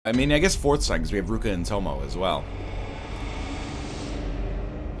I mean, I guess fourth sign, because we have Ruka and Tomo as well.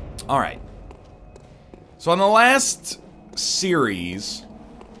 Alright. So on the last series,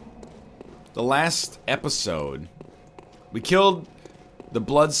 the last episode, we killed the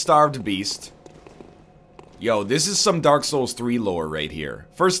blood-starved beast. Yo, this is some Dark Souls 3 lore right here.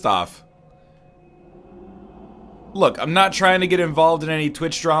 First off, look, I'm not trying to get involved in any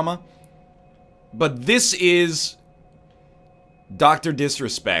Twitch drama, but this is Dr.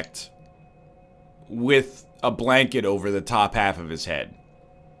 Disrespect with a blanket over the top half of his head.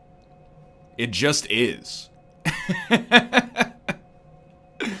 It just is. Yeah,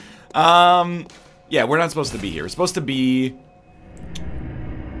 we're not supposed to be here. We're supposed to be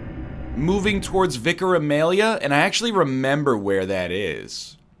moving towards Vicar Amalia, and I actually remember where that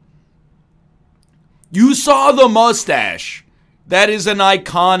is. You saw the mustache! That is an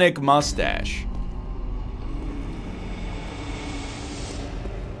iconic mustache.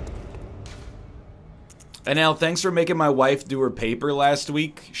 And Al, thanks for making my wife do her paper last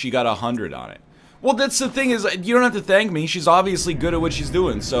week. She got 100 on it. Well, that's the thing is, you don't have to thank me. She's obviously good at what she's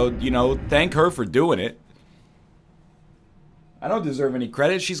doing. So, you know, thank her for doing it. I don't deserve any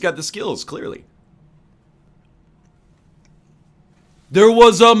credit. She's got the skills, clearly. There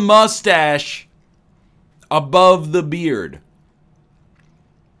was a mustache above the beard.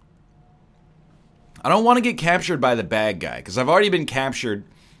 I don't want to get captured by the bad guy, because I've already been captured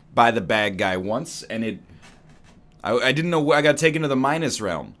by the bad guy once, and I didn't know where I got taken to the minus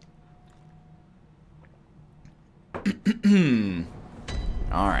realm.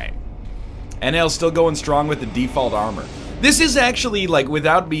 Alright. NL still going strong with the default armor. This is actually, like,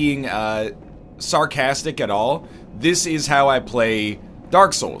 without being sarcastic at all, this is how I play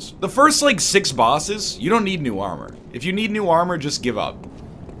Dark Souls. The first, like, 6 bosses, you don't need new armor. If you need new armor, just give up.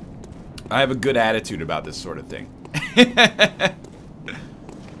 I have a good attitude about this sort of thing.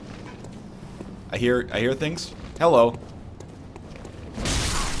 I hear things. Hello.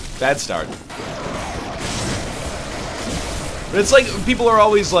 Bad start. But it's like, people are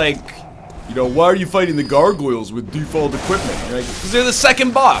always like, you know, why are you fighting the gargoyles with default equipment? You're like, because they're the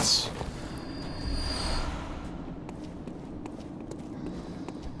second boss.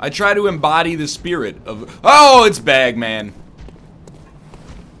 I try to embody the spirit of... Oh, it's Bagman.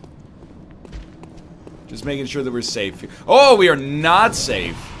 Just making sure that we're safe. Oh, we are not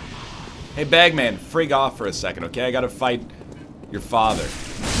safe. Hey, Bagman, frig off for a second, okay? I gotta fight your father.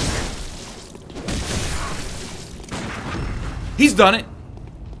 He's done it.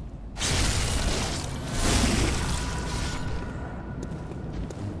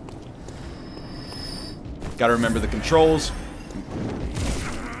 Gotta remember the controls.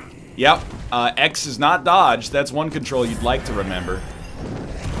 Yep. X is not dodge. That's one control you'd like to remember.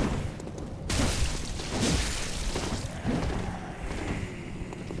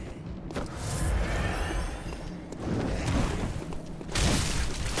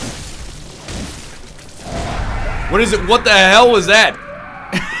 What is it? What the hell was that?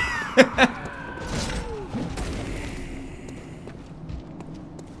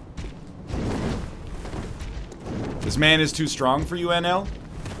 This man is too strong for you, NL?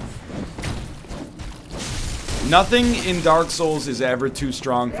 Nothing in Dark Souls is ever too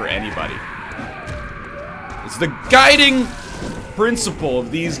strong for anybody. It's the guiding principle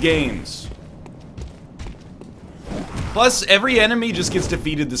of these games. Plus, every enemy just gets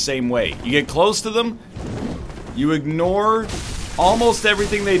defeated the same way. You get close to them, you ignore almost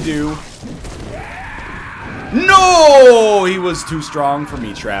everything they do. No! He was too strong for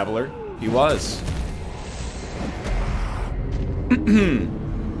me, Traveler. He was.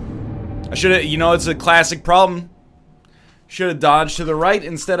 I should've, you know, it's a classic problem. Should've dodged to the right,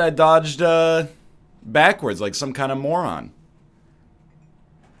 instead I dodged, backwards like some kind of moron.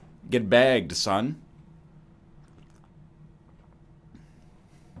 Get bagged, son.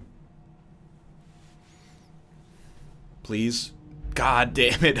 Please. God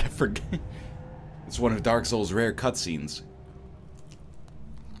damn it, I forgot. It's one of Dark Souls' rare cutscenes.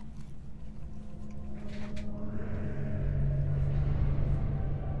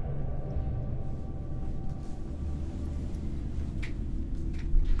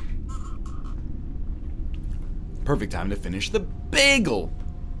 Perfect time to finish the bagel.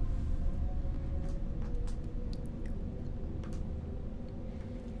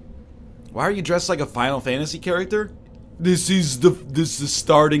 Why are you dressed like a Final Fantasy character? This is the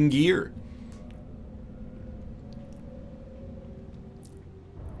starting gear.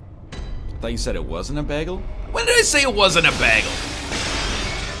 I thought you said it wasn't a bagel? When did I say it wasn't a bagel?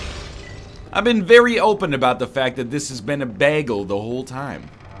 I've been very open about the fact that this has been a bagel the whole time.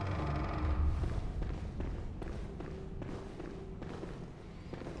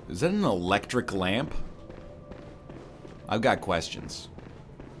 Is that an electric lamp? I've got questions.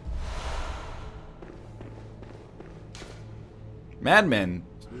 Madmen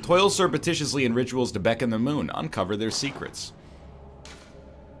toil surreptitiously in rituals to beckon the moon, uncover their secrets.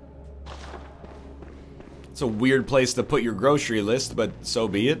 It's a weird place to put your grocery list, but so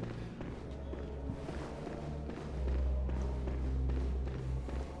be it.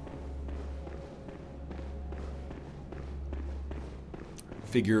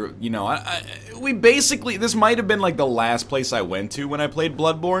 Figure, you know, we basically, this might have been like the last place I went to when I played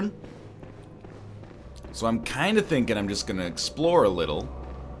Bloodborne. So I'm kind of thinking I'm just gonna explore a little.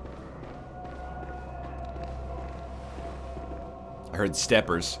 I heard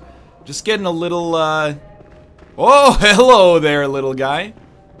steppers. Just getting a little, oh, hello there, little guy.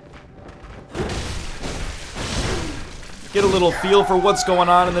 Get a little feel for what's going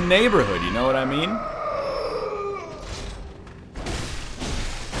on in the neighborhood, you know what I mean?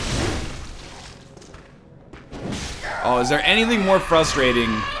 Oh, is there anything more frustrating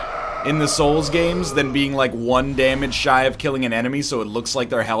in the Souls games than being like 1 damage shy of killing an enemy so it looks like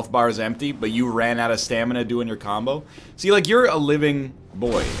their health bar is empty, but you ran out of stamina doing your combo? See, like, you're a living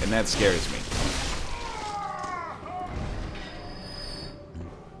boy, and that scares me.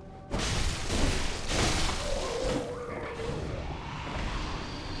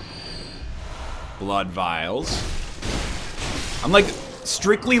 Blood vials. I'm like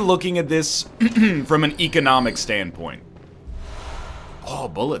strictly looking at this from an economic standpoint. Oh,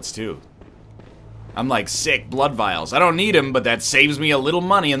 bullets too. I'm like, sick, blood vials. I don't need them, but that saves me a little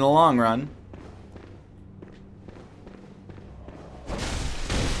money in the long run.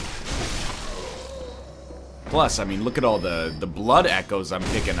 Plus, I mean, look at all the blood echoes I'm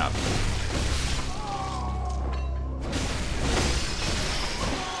picking up.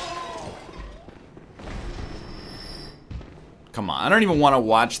 Come on, I don't even want to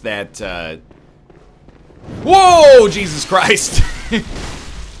watch that, Whoa! Jesus Christ!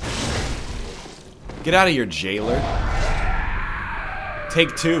 Get out of here, jailer.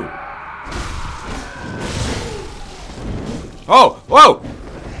 Take 2. Oh! Whoa!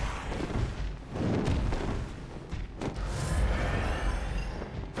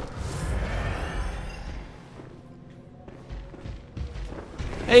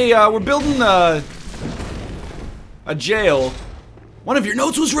 Hey, we're building a jail. One of your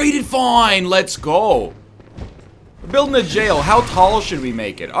notes was rated fine. Let's go. We're building a jail. How tall should we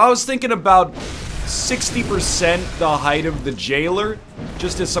make it? I was thinking about 60% the height of the jailer,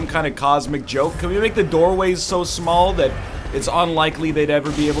 just as some kind of cosmic joke. Can we make the doorways so small that it's unlikely they'd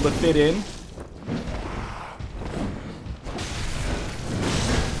ever be able to fit in?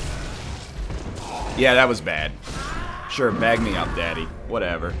 Yeah, that was bad. Sure, bag me up, daddy.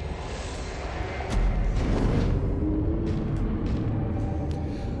 Whatever.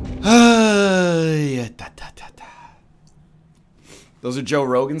 Those are Joe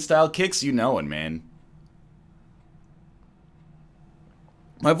Rogan style kicks? You know it, man.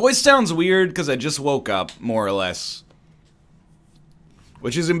 My voice sounds weird because I just woke up, more or less.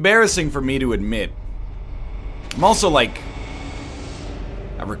 Which is embarrassing for me to admit. I'm also like...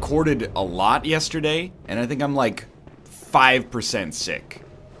 I recorded a lot yesterday, and I think I'm like 5% sick.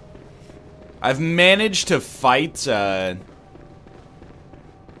 I've managed to fight the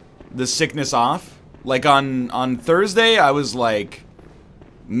sickness off. Like on Thursday, I was like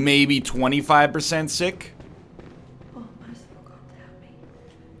maybe 25% sick.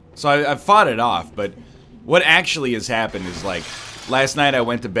 So I fought it off, but what actually has happened is like last night I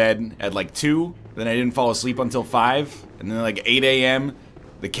went to bed at like 2, then I didn't fall asleep until 5, and then like 8 a.m.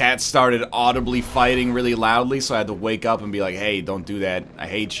 the cats started audibly fighting really loudly, so I had to wake up and be like, hey, don't do that, I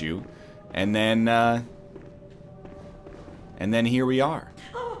hate you. And then here we are.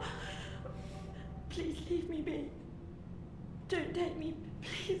 Oh, please leave me be. Don't take me,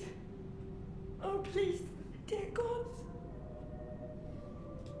 please. Oh, please, dear God.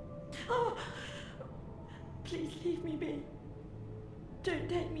 Oh, please leave me be. Don't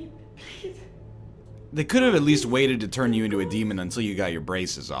take me, please. They could have at least waited to turn you into a demon until you got your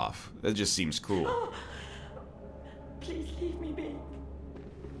braces off. That just seems cruel. Oh, please leave me be.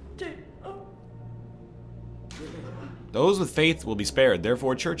 Don't. Oh. Those with faith will be spared,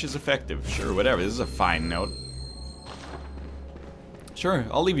 therefore church is effective. Sure, whatever, this is a fine note. Sure,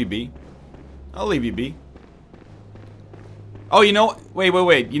 I'll leave you be. I'll leave you be. Oh, you know,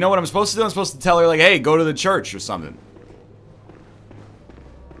 wait. You know what I'm supposed to do? I'm supposed to tell her, like, hey, go to the church or something.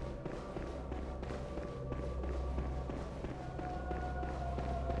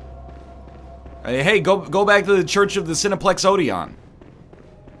 Hey, go back to the Church of the Cineplex Odeon.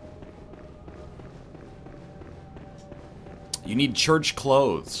 You need church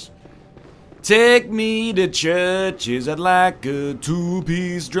clothes. Take me to churches, I'd like a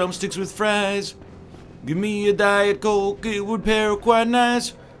 2-piece drumsticks with fries. Give me a Diet Coke, it would pair quite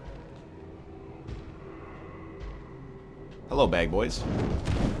nice. Hello, bag boys.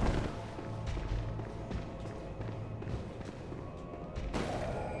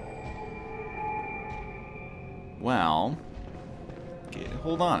 Well, okay,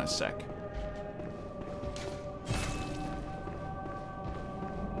 hold on a sec.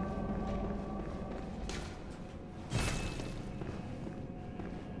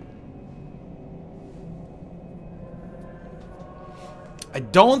 I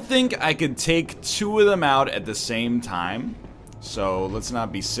don't think I could take 2 of them out at the same time, so let's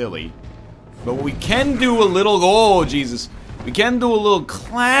not be silly. But we can do a little, oh Jesus, we can do a little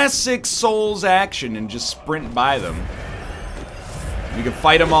classic Souls action and just sprint by them. We can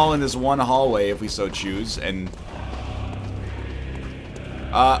fight them all in this one hallway if we so choose, and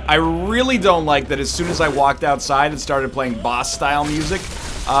I really don't like that as soon as I walked outside it started playing boss style music,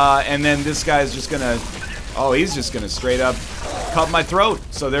 and then this guy's just gonna, oh, he's just gonna straight up cut my throat,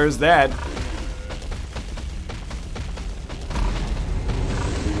 so there's that.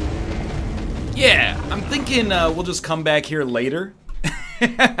 Yeah, I'm thinking we'll just come back here later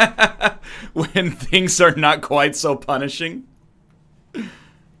when things are not quite so punishing.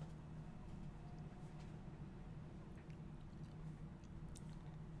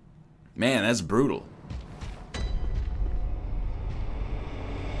 Man, that's brutal.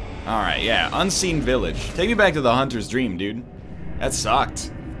 Alright, yeah, Unseen Village. Take me back to the Hunter's Dream, dude. That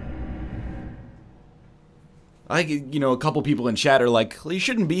sucked. I, you know, a couple people in chat are like, well, you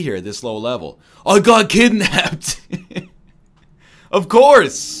shouldn't be here at this low level. I got kidnapped! Of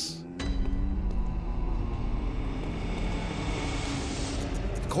course!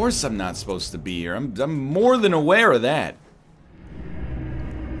 Of course I'm not supposed to be here. I'm more than aware of that.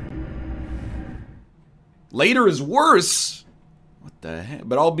 Later is worse! What the heck?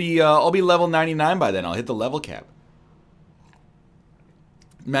 But I'll be level 99 by then. I'll hit the level cap.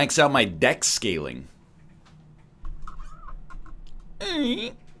 Max out my dex scaling.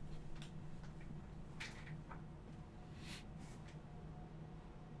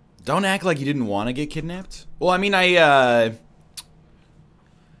 Don't act like you didn't want to get kidnapped. Well, I mean, I'm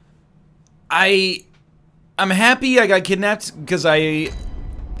happy I got kidnapped because I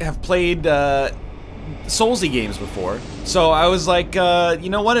have played Soulsy games before. So I was like, you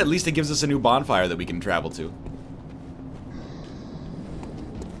know what? At least it gives us a new bonfire that we can travel to.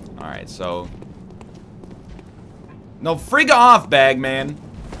 Alright, so... No, frig off, Bagman!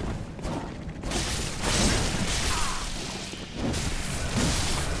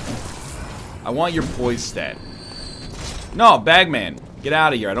 I want your poise stat. No, Bagman! Get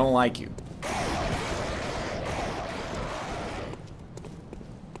out of here, I don't like you.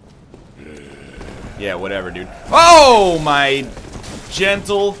 Yeah, whatever, dude. Oh, my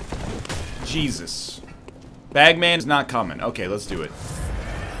gentle... Jesus. Bagman's not coming. Okay, let's do it.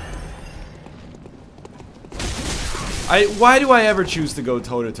 Why do I ever choose to go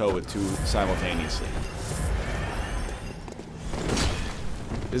toe-to-toe with 2 simultaneously?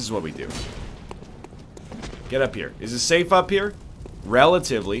 This is what we do. Get up here. Is it safe up here?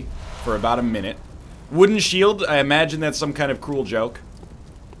 Relatively. For about a minute. Wooden shield? I imagine that's some kind of cruel joke.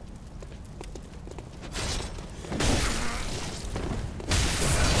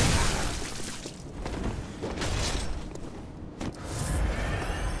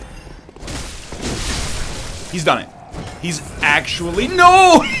 He's done it. He's actually...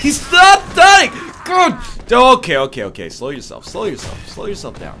 No! He's not done it! God! Okay, okay, okay. Slow yourself. Slow yourself. Slow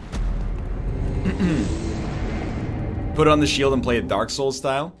yourself down. Put on the shield and play it Dark Souls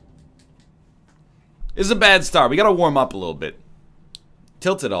style. This is a bad start. We gotta warm up a little bit.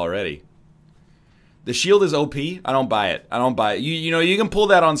 Tilted already. The shield is OP. I don't buy it. I don't buy it. You know, you can pull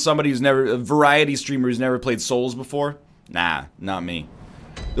that on somebody who's never... A variety streamer who's never played Souls before. Nah, not me.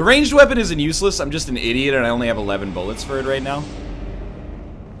 The ranged weapon isn't useless, I'm just an idiot and I only have 11 bullets for it right now.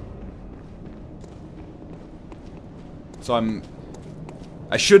 So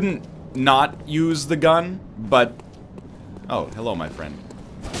I shouldn't not use the gun, but... Oh, hello my friend.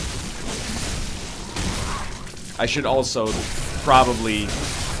 I should also probably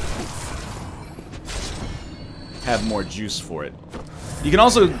have more juice for it. You can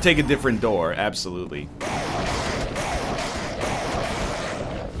also take a different door, absolutely.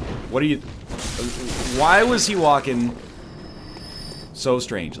 What are you... Why was he walking so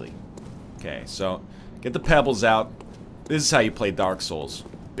strangely? Okay, so get the pebbles out. This is how you play Dark Souls,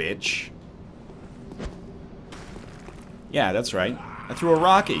 bitch. Yeah, that's right. I threw a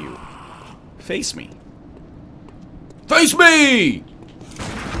rock at you. Face me. Face me!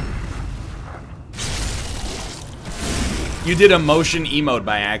 You did a motion emote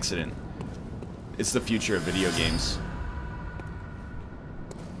by accident. It's the future of video games.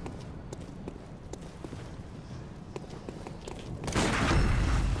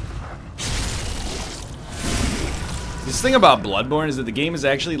 This thing about Bloodborne is that the game is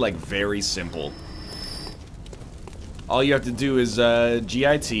actually, like, very simple. All you have to do is,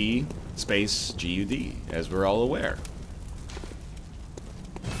 GIT space GUD, as we're all aware.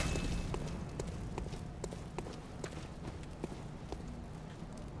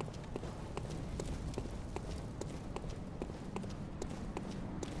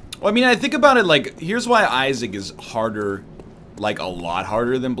 Well, I mean, I think about it like, here's why Isaac is harder, like, a lot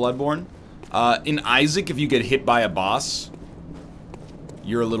harder than Bloodborne. In Isaac, if you get hit by a boss,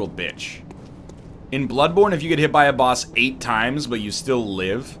 you're a little bitch. In Bloodborne, if you get hit by a boss 8 times, but you still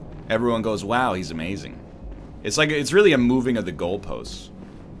live, everyone goes, wow, he's amazing. It's like, it's really a moving of the goalposts.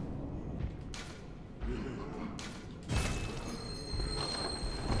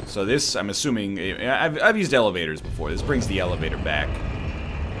 So this, I'm assuming, I've used elevators before. This brings the elevator back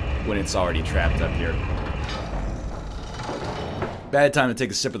when it's already trapped up here. Bad time to take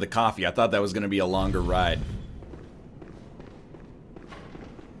a sip of the coffee. I thought that was going to be a longer ride.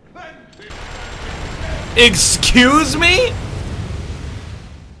 Excuse me?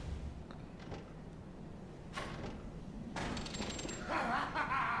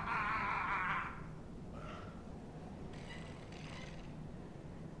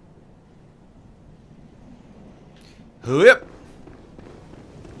 Whip.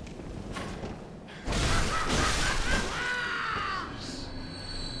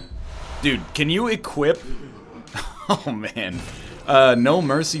 Dude, can you equip? Oh man, no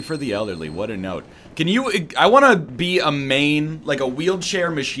mercy for the elderly. What a note. Can you? I want to be a main, like a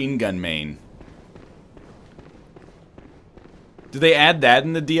wheelchair machine gun main. Do they add that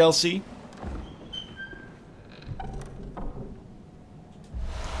in the DLC?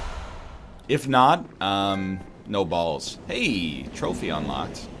 If not, no balls. Hey, trophy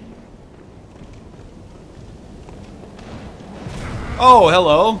unlocked. Oh,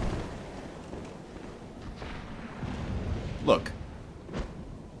 hello. Look.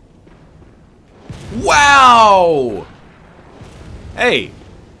 Wow! Hey.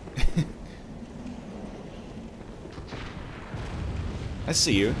 I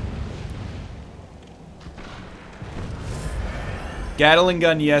see you. Gatling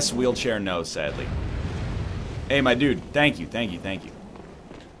gun, yes. Wheelchair, no, sadly. Hey, my dude. Thank you, thank you, thank you.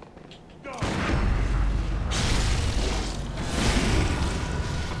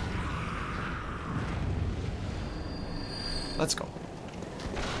 Let's go.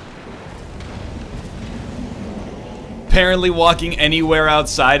 Apparently walking anywhere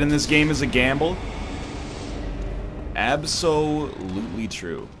outside in this game is a gamble. Absolutely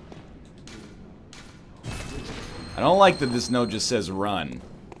true. I don't like that this note just says run.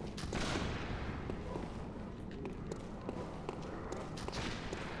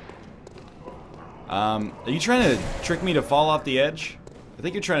 Are you trying to trick me to fall off the edge? I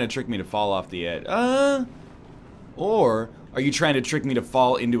think you're trying to trick me to fall off the edge. Or are you trying to trick me to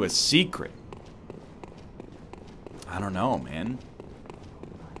fall into a secret? I don't know, man.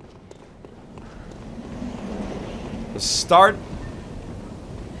 The start.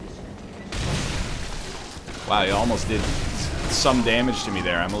 Wow, you almost did some damage to me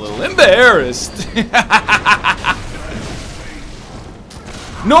there. I'm a little embarrassed.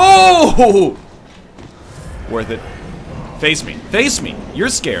 No! Worth it. Face me. Face me. You're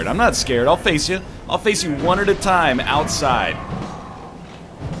scared. I'm not scared. I'll face you. I'll face you one at a time outside.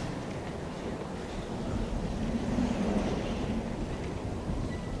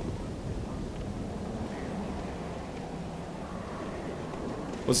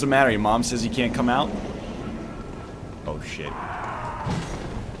 What's the matter? Your mom says you can't come out? Oh shit.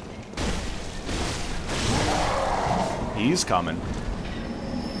 He's coming.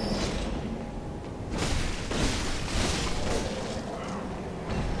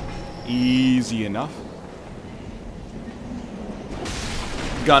 Easy enough.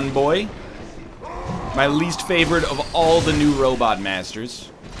 Gun boy. My least favorite of all the new robot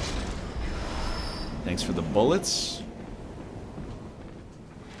masters. Thanks for the bullets.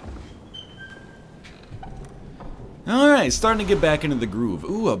 Alright, starting to get back into the groove.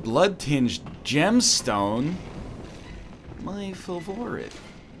 Ooh, a blood-tinged gemstone. My favorite.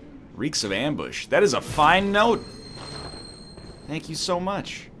 Reeks of ambush. That is a fine note. Thank you so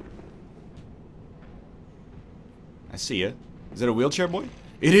much. I see ya. Is it a wheelchair boy?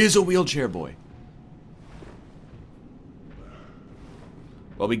 It is a wheelchair boy.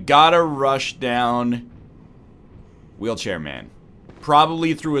 Well, we gotta rush down Wheelchair man.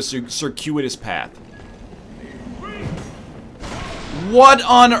 Probably through a circuitous path. What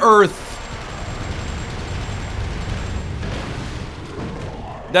on earth?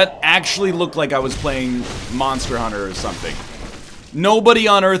 That actually looked like I was playing Monster Hunter or something. Nobody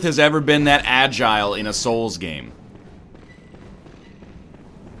on Earth has ever been that agile in a Souls game.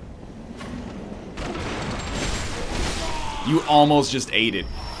 You almost just ate it.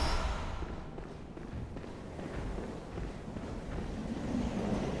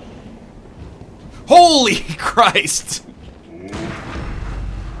 Holy Christ!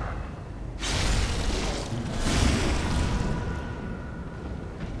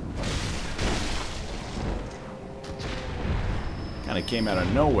 Kinda came out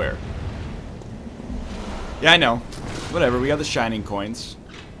of nowhere. Yeah, I know. Whatever, we got the shining coins.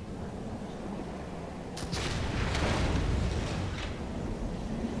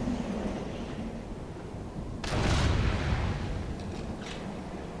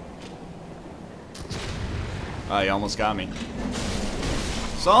 Oh, you almost got me.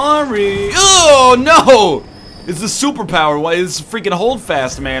 Sorry! Oh, no! It's the superpower. Why is freaking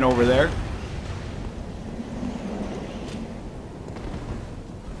holdfast man over there?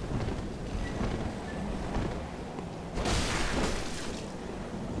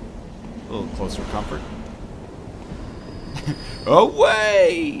 A little closer comfort.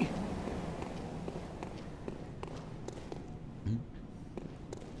 Away!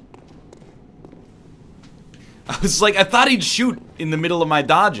 I was like, I thought he'd shoot in the middle of my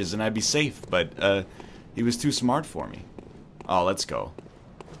dodges and I'd be safe, but he was too smart for me. Oh, let's go.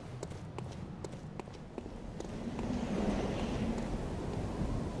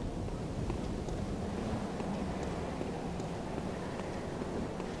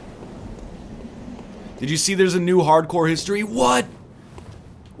 Did you see there's a new hardcore history? What?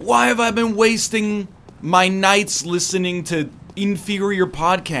 Why have I been wasting my nights listening to inferior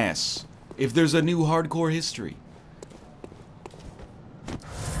podcasts if there's a new hardcore history?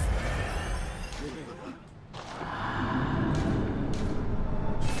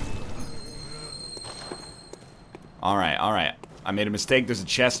 Alright, alright. I made a mistake. There's a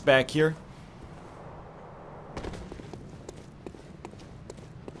chest back here.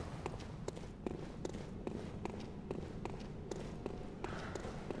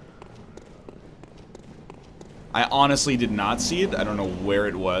 I honestly did not see it. I don't know where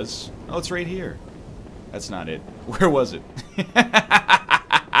it was. Oh, it's right here. That's not it. Where was it?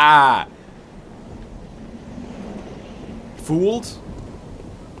 Fooled?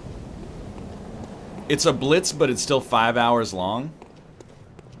 It's a blitz, but it's still 5 hours long.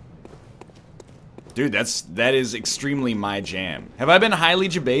 Dude, that is extremely my jam. Have I been highly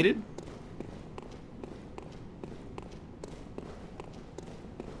debated?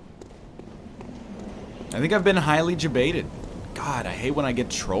 I think I've been highly debated. God, I hate when I get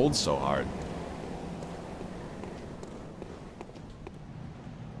trolled so hard.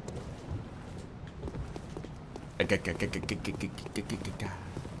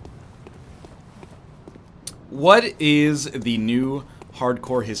 What is the new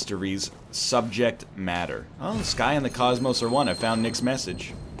hardcore history's subject matter? Oh, the sky and the cosmos are one. I found Nick's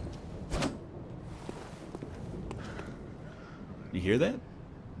message. You hear that?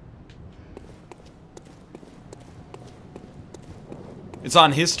 It's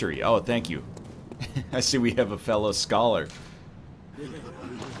on history. Oh, thank you. I see we have a fellow scholar.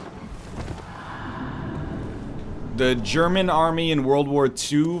 The German army in World War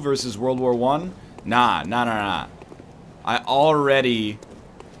II versus World War I? Nah. I already...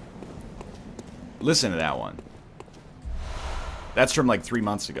 Listen to that one. That's from like 3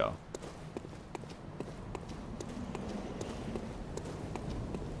 months ago.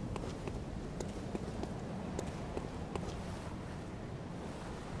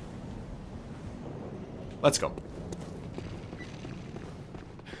 Let's go.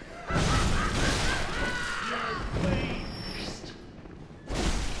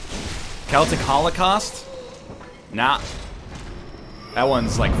 Celtic Holocaust? Nah. That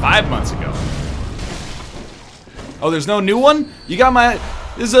one's like 5 months ago. Oh, there's no new one? You got my...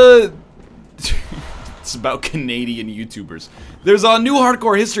 There's a... It's about Canadian YouTubers. There's a new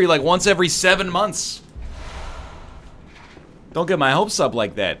hardcore history like once every 7 months. Don't get my hopes up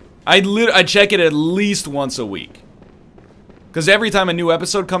like that. I check it at least once a week. Because every time a new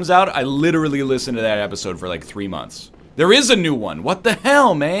episode comes out, I literally listen to that episode for like 3 months. There is a new one. What the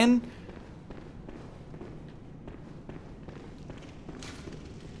hell, man?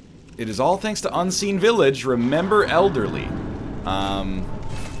 It is all thanks to Unseen Village. Remember elderly.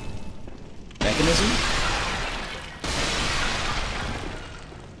 Mechanism?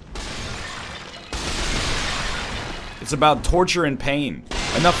 It's about torture and pain.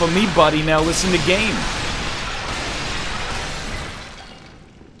 Enough of me, buddy. Now listen to game.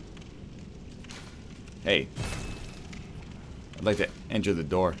 Hey. I'd like to enter the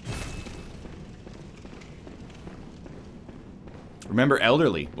door. Remember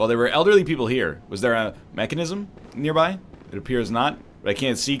elderly. Well, there were elderly people here. Was there a mechanism nearby? It appears not. But I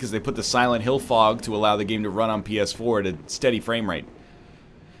can't see because they put the Silent Hill fog to allow the game to run on PS4 at a steady frame rate.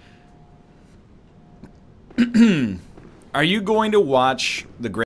 Are you going to watch the